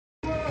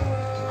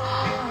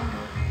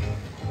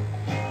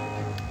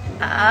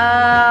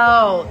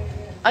Ow.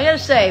 I gotta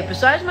say,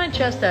 besides my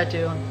chest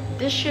tattoo,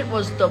 this shit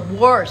was the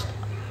worst.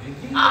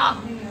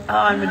 Ah. Oh,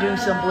 I'm doing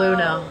some blue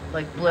now.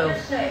 Like blue.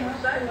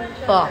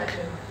 Fuck.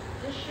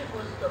 This shit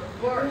was the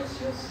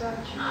worst.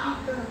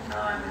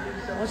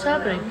 What's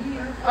happening?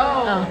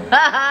 Oh.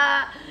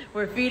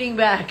 We're feeding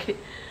back.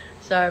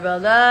 Sorry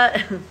about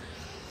that.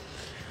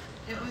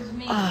 It was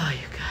me. Oh,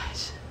 you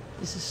guys.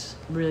 This is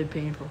really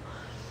painful.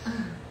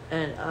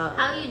 And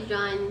How you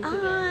joined?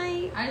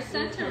 I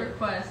sent a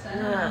request. I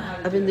don't know how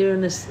to I've been do it.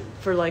 doing this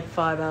for like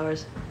 5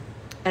 hours.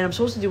 And I'm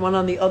supposed to do one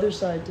on the other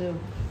side too.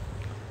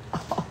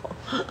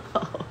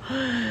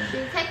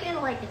 You're taking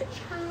it like a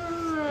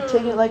champ.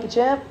 Taking it like a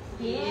champ?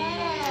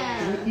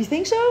 Yeah. You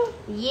think so?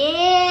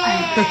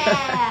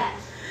 Yeah.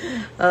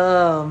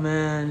 Oh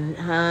man.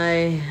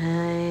 Hi.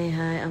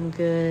 I'm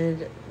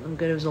good.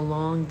 It was a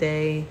long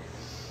day.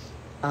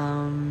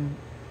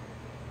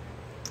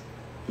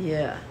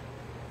 Yeah.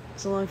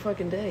 It's a long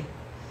fucking day.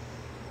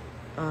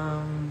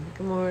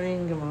 Good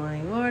morning.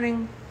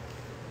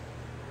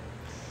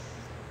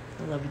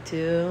 I love you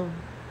too.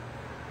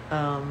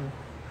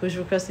 Who's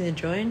requesting to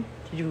join?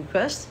 Did you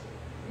request?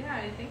 Yeah,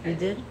 I think You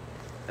did?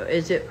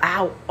 Is it?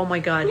 Ow! Oh my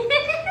God!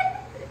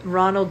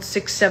 Ronald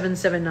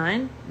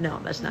 6779. No,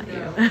 that's not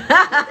you.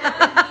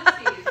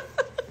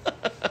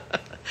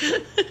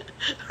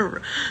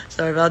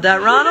 Sorry about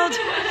that, Ronald.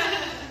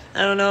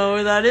 I don't know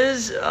who that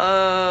is.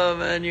 Oh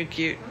man, you're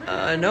cute.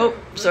 Nope.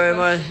 Sorry,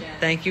 Mark.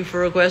 Thank you for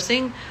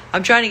requesting.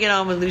 I'm trying to get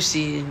on with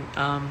Lucy. And,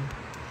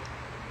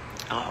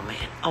 oh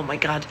man. Oh my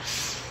God.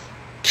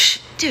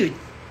 Dude.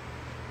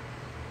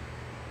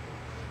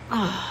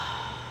 Oh.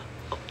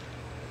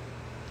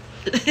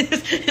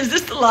 Is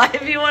this the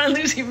live you want to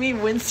Lucy me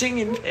wincing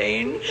in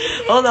pain?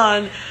 Hold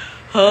on,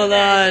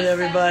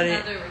 everybody.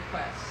 Another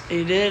request.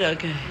 You did?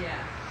 Okay. Yeah.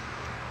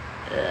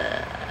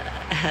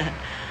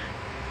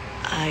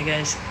 Hi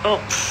guys. Oh.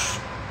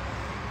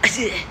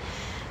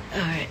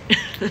 All right.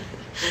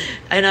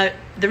 And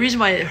the reason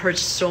why it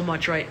hurts so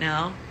much right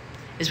now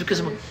is because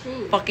I'm a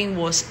fucking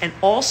wuss, and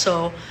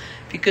also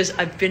because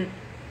I've been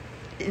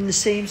in the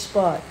same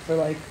spot for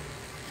like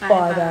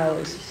 5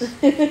 hours.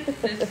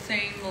 The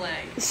same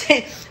leg.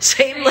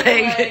 Same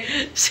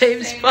leg,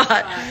 same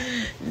spot.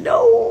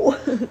 No.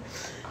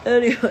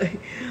 Anyway,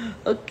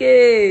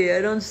 okay.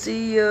 I don't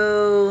see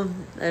you.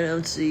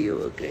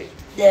 Okay.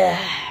 Yeah.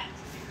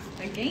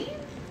 Again?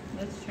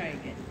 Let's try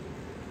again.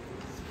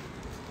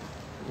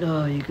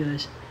 Oh, you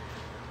guys.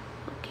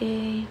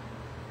 Okay.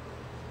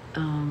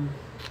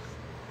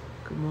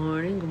 Good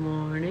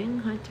morning.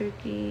 Hi,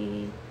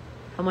 Turkey.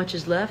 How much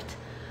is left?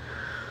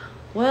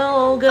 Well,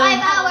 Olga. 5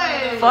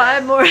 hours.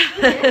 5 more.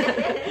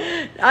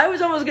 I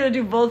was almost gonna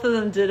do both of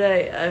them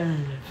today. I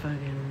don't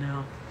fucking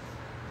know.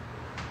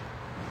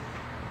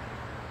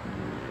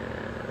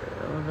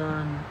 Hold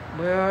on.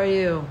 Where are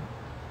you?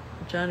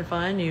 I'm trying to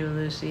find you,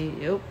 Lucy.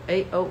 Nope.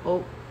 Hey.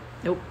 Oh.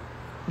 Nope.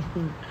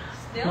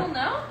 Still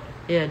no?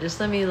 Yeah. Just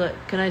let me look.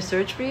 Can I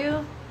search for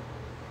you?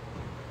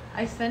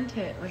 I sent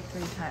it like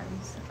 3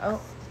 times.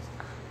 Oh.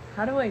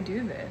 How do I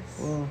do this?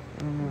 Well, I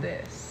don't know.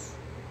 This.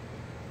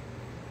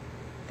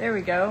 There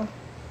we go.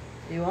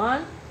 You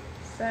on?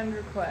 Send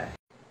request.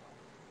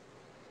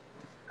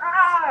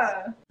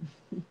 Ah!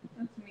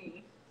 That's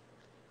me.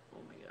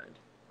 Oh my God.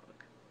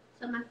 Fuck.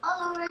 So my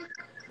followers,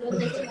 we'll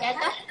get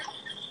together.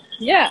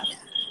 Yeah.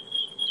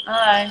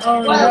 Hi.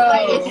 Oh no.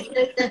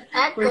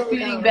 We're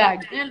feeding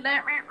back.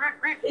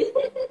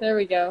 There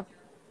we go.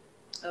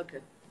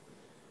 Okay.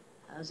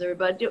 How's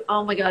everybody doing?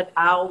 Oh my God.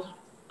 Ow.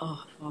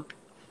 Oh, fuck.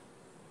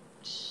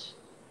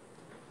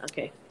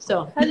 Okay.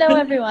 So. Hello,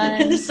 everyone.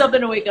 This is something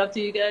to wake up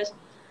to, you guys.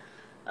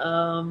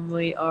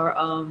 We are,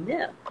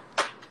 yeah.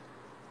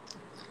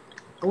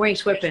 I'm wearing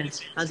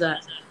sweatpants. How's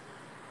that?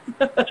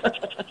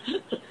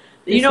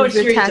 You know it's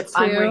serious.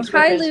 I'm wearing sweatpants.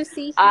 Hi,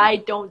 Lucy. I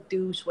don't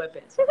do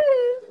sweatpants.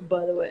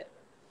 By the way,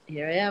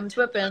 here I am in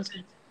sweatpants.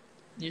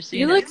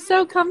 You look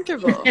so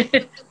comfortable.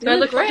 Do I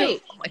look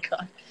great. Oh my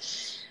God.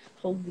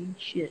 Holy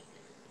shit.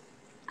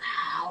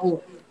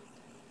 Ow.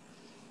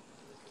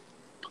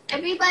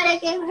 Everybody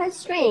gave her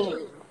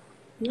string.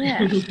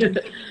 Yeah.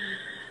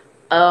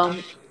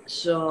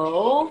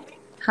 So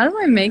How do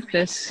I make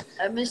this?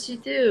 I miss you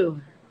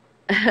too.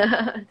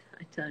 I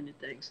tell you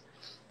things.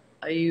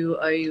 Are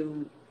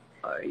you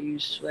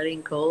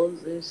sweating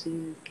cold,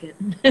 Lucy?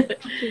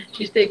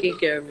 She's taking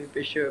care of me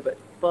for sure, but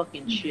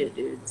fucking shit,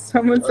 dude.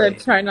 Someone said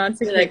try not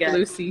to Look at that kick guy.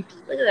 Lucy.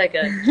 Look at that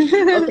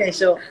guy. Okay,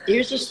 so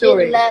here's the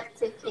story.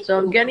 So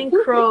I'm getting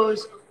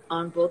crows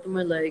on both of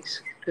my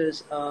legs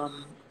because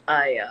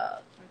I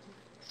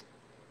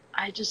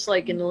just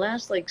like in the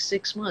last like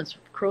 6 months,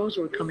 crows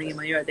were coming in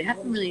my yard. They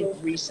haven't really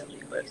recently,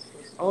 but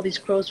all these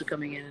crows were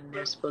coming in, and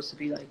they're supposed to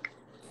be like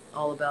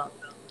all about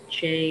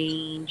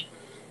change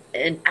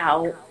and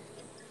out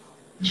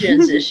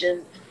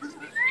transition.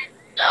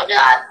 Oh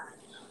God.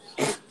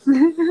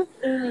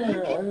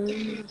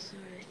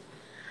 Sorry.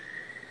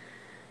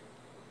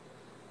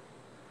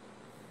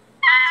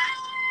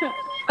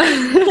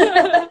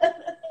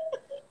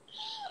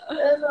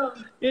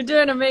 You're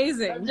doing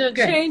amazing. I'm doing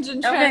great. Change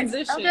and Okay.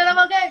 transition. I'm good. I'm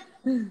okay.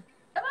 I'm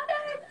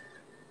okay.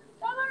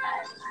 I'm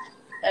alright.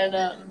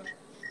 And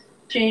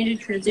change and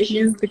transition.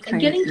 Use the And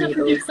getting kind to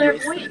the needles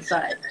clairvoyant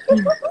side.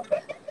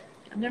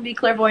 I'm gonna be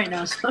clairvoyant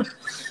now, so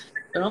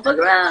don't fuck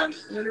around.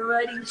 I'm gonna be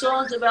writing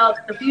songs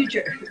about the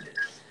future.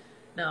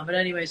 No, but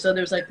anyway, so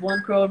there's like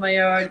 1 crow in my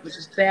yard, which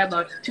is bad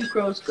luck. 2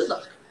 crows, good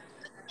luck.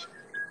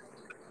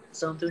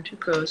 So I'm doing 2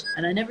 crows,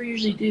 and I never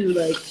usually do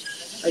like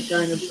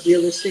kind of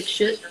realistic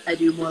shit. I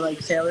do more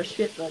like sailor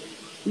shit, but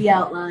we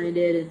outlined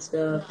it and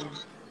stuff. And,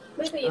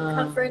 Maybe you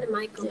cover the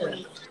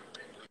microwave.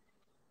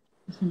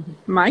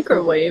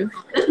 Microwave.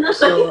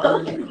 so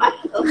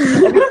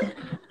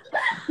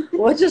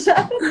what just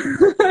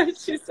happened?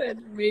 She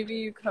said maybe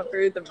you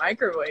covered the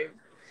microwave.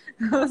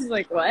 I was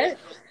like, what?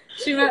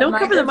 She meant Don't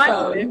cover the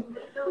microphone.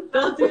 microwave.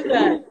 Don't do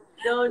that.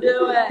 Don't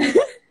do it.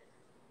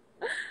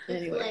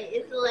 Anyway.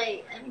 It's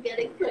late. I'm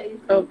getting crazy.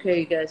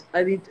 Okay, guys.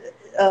 I mean,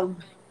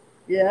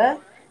 yeah.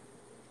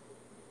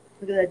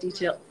 Look at that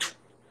detail.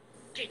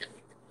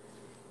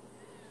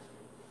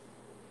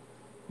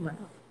 Wow,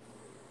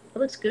 it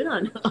looks good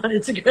on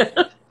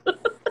Instagram.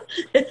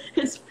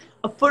 It's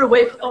a foot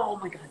away from. Oh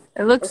my god.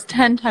 It looks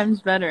 10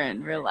 times better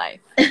in real life.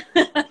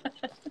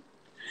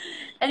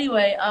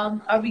 Anyway,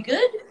 are we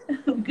good?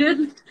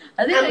 Good.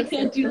 I think I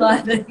can't do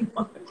live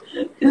anymore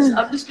because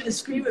I'm just gonna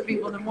scream at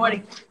people in the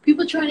morning.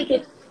 People trying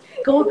to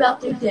go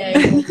about their day,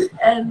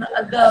 and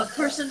the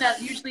person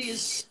that usually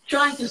is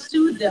trying to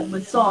soothe them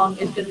with song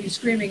is gonna be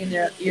screaming in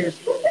their ears.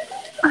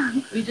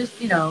 We just,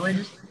 we're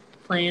just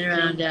playing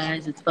around,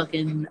 guys. It's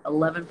fucking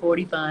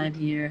 11:45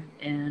 here,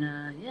 and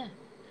yeah.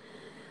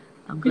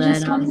 I'm glad.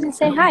 just wanted to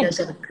say I hope hi. you guys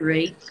have a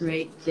great,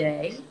 great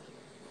day,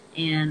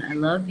 and I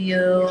love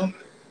you.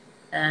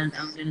 And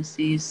I'm gonna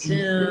see you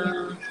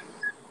soon.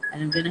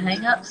 And I'm gonna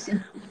hang up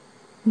soon.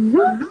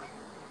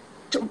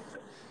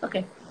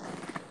 Okay.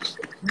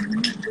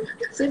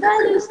 Say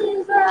bye,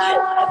 Lucy. Bye.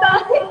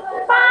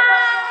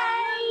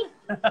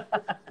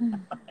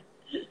 Bye.